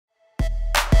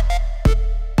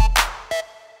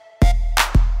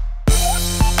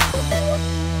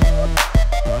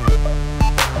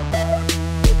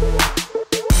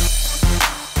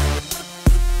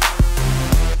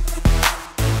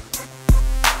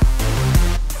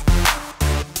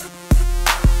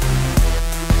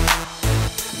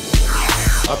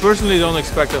I personally don't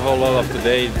expect a whole lot of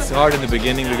today. It's hard in the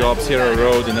beginning. We go up Sierra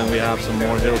Road and then we have some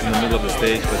more hills in the middle of the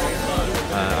stage. But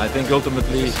I think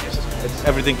ultimately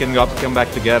everything can come back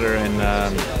together, and I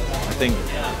think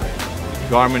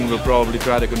Garmin will probably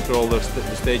try to control the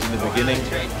stage in the beginning,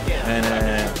 and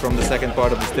from the second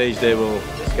part of the stage they will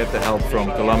get the help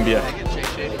from Columbia,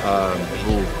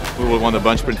 who will want a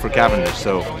bunch sprint for Cavendish.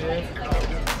 So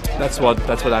that's what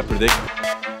I predict.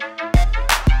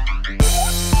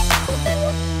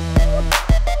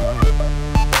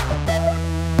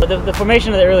 But the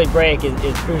formation of the early break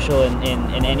is crucial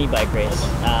in any bike race.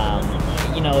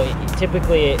 You know,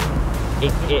 typically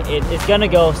it's going to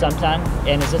go sometime,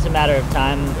 and it's just a matter of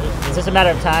time. It's just a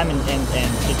matter of time and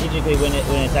strategically when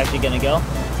it's actually going to go.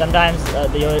 Sometimes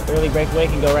the early breakaway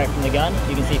can go right from the gun.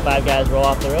 You can see 5 guys roll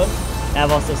off the road. And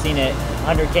I've also seen it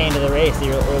 100K into the race,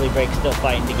 the early break still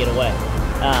fighting to get away.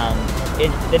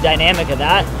 The dynamic of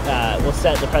that will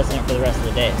set the precedent for the rest of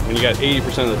the day. When you got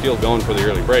 80% of the field going for the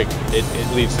early break, it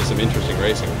leads to some interesting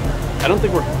racing. I don't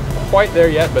think we're quite there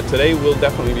yet, but today will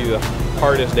definitely be the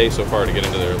hardest day so far to get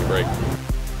into the early break.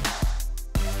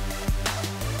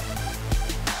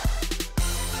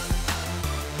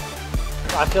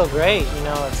 I feel great. You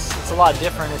know, it's a lot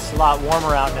different. It's a lot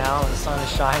warmer out now, and the sun is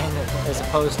shining as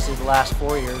opposed to the last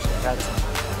 4 years. We've had some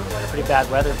pretty bad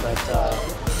weather, but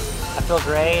I feel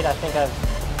great. I think I've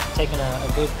taken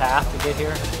a good path to get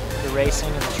here, the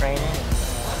racing and the training, and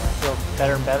I feel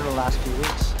better and better the last few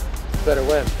weeks. Better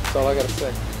win. That's all I got to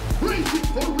say. Racing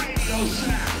for Radio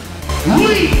Shack.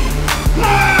 We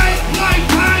ride like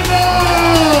diamonds!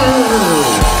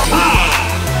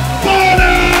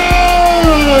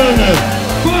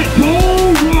 By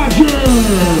Cole Rogers.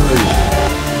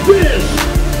 This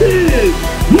is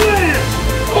Lance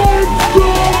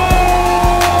Armstrong!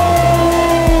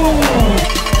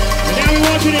 And now we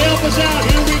want you to help us out.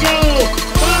 Here we go.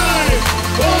 5,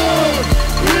 4,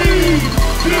 3,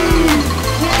 2,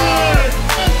 1.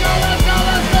 Let's go, let's go,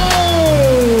 let's go!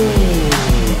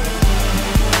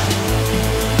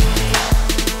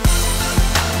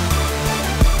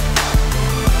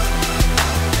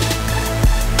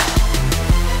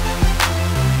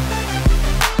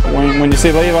 When you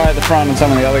see Levi at the front and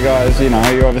some of the other guys, you know,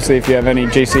 you obviously, if you have any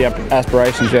GC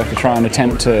aspirations, you have to try and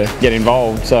attempt to get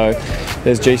involved. So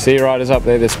there's GC riders up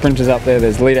there, there's sprinters up there,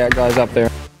 there's lead out guys up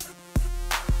there.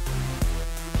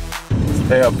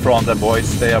 Stay up front, boys,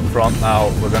 stay up front now.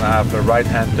 We're going to have a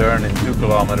right-hand turn in 2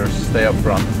 kilometers. Stay up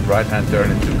front, right-hand turn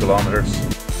in 2 kilometers.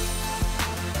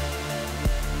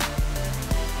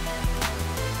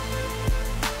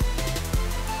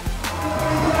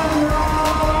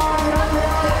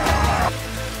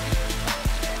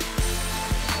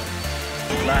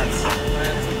 Lance.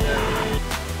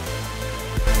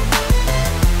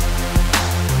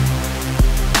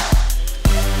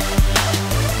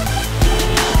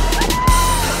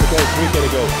 Okay, 3K to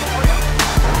go.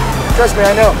 Trust me, I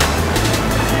know.